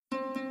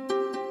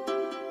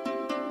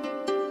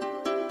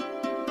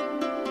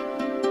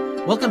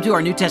Welcome to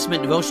our New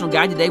Testament devotional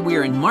guide. Today we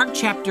are in Mark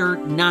chapter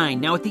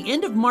 9. Now at the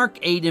end of Mark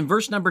 8 in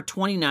verse number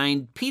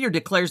 29, Peter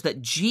declares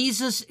that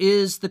Jesus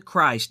is the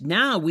Christ.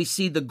 Now we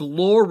see the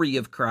glory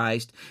of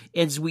Christ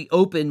as we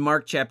open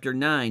Mark chapter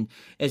 9.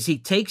 As he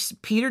takes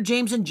Peter,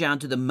 James, and John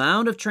to the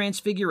Mount of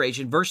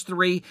Transfiguration, verse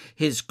 3,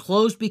 his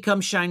clothes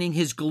become shining,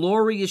 his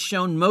glory is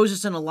shown,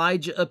 Moses and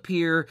Elijah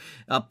appear.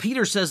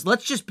 Peter says,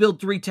 let's just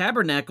build 3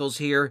 tabernacles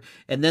here.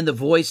 And then the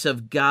voice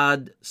of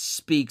God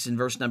speaks in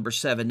verse number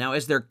 7. Now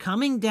as they're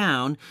coming down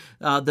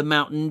the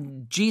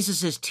mountain,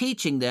 Jesus is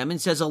teaching them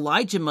and says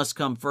Elijah must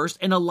come first,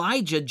 and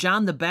Elijah,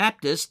 John the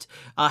Baptist,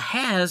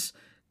 has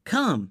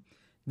come.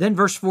 Then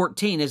verse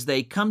 14, as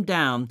they come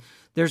down,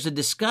 there's a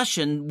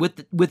discussion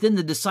within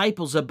the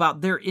disciples about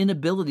their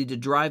inability to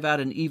drive out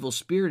an evil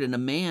spirit, and a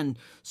man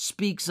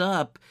speaks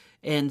up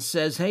and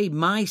says, hey,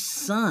 my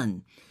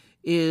son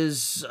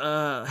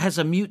has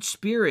a mute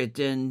spirit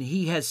and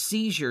he has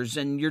seizures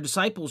and your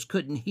disciples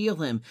couldn't heal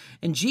him.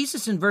 And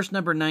Jesus in verse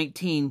number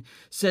 19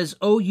 says,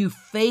 oh, you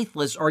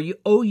faithless, or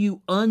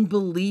you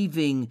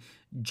unbelieving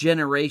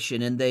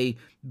generation. And they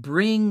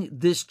bring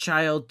this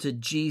child to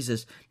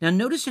Jesus. Now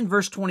notice in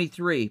verse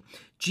 23,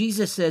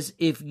 Jesus says,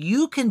 if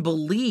you can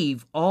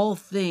believe, all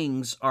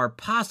things are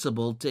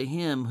possible to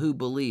him who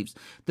believes.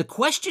 The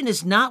question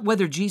is not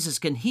whether Jesus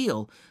can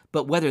heal,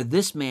 but whether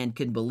this man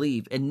can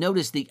believe. And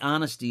notice the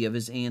honesty of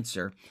his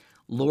answer.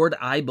 Lord,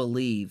 I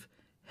believe.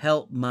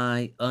 Help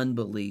my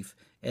unbelief.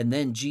 And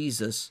then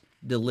Jesus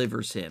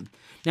delivers him.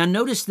 Now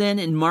notice then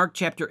in Mark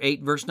chapter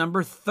 8, verse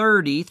number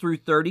 30 through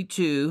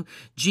 32,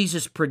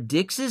 Jesus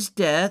predicts his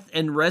death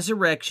and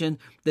resurrection.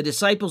 The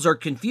disciples are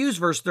confused,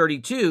 verse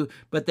 32,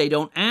 but they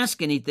don't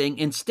ask anything.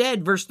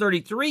 Instead, verse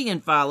 33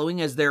 and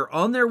following, as they're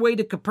on their way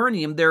to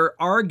Capernaum,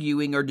 they're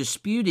arguing or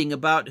disputing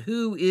about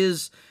who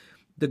is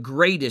the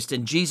greatest.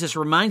 And Jesus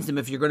reminds them,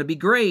 if you're going to be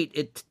great,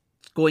 it's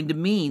going to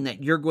mean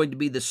that you're going to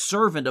be the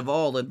servant of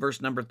all in verse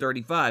number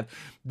 35.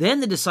 Then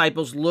the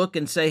disciples look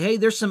and say, hey,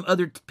 there's some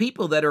other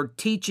people that are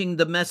teaching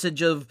the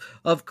message of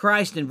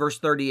Christ in verse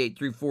 38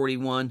 through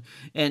 41.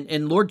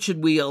 And Lord,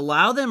 should we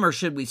allow them or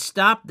should we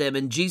stop them?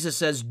 And Jesus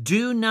says,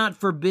 do not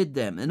forbid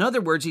them. In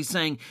other words, he's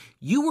saying,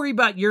 you worry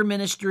about your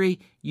ministry,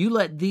 you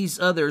let these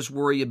others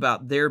worry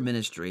about their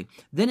ministry.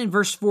 Then in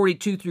verse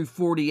 42 through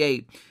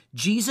 48,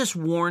 Jesus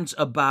warns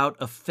about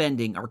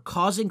offending or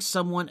causing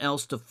someone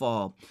else to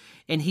fall,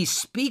 and he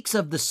speaks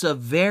of the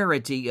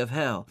severity of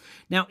hell.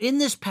 Now, in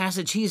this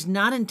passage, he is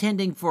not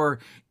intending for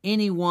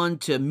anyone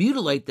to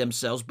mutilate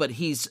themselves, but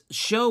he's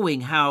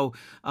showing how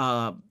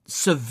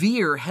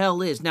severe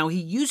hell is. Now, he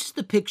uses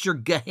the picture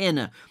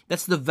Gehenna.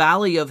 That's the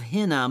valley of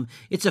Hinnom.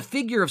 It's a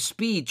figure of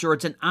speech, or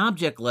it's an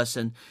object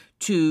lesson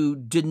to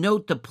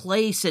denote the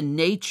place and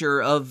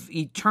nature of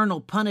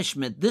eternal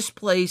punishment. This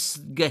place,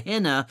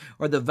 Gehenna,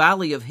 or the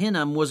Valley of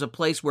Hinnom, was a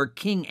place where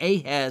King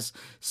Ahaz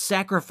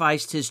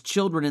sacrificed his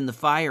children in the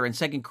fire in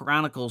 2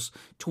 Chronicles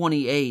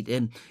 28,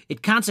 and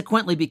it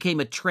consequently became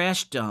a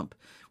trash dump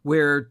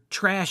where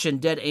trash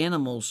and dead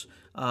animals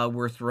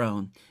were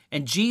thrown.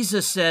 And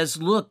Jesus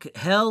says, look,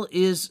 hell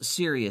is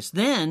serious.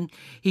 Then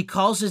he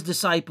calls his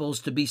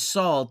disciples to be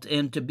salt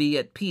and to be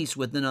at peace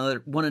with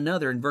one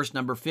another in verse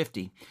number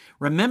 50.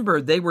 Remember,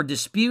 they were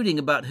disputing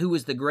about who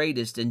is the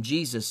greatest, and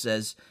Jesus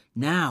says,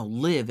 now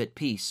live at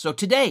peace. So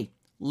today,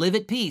 live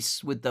at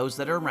peace with those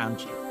that are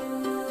around you.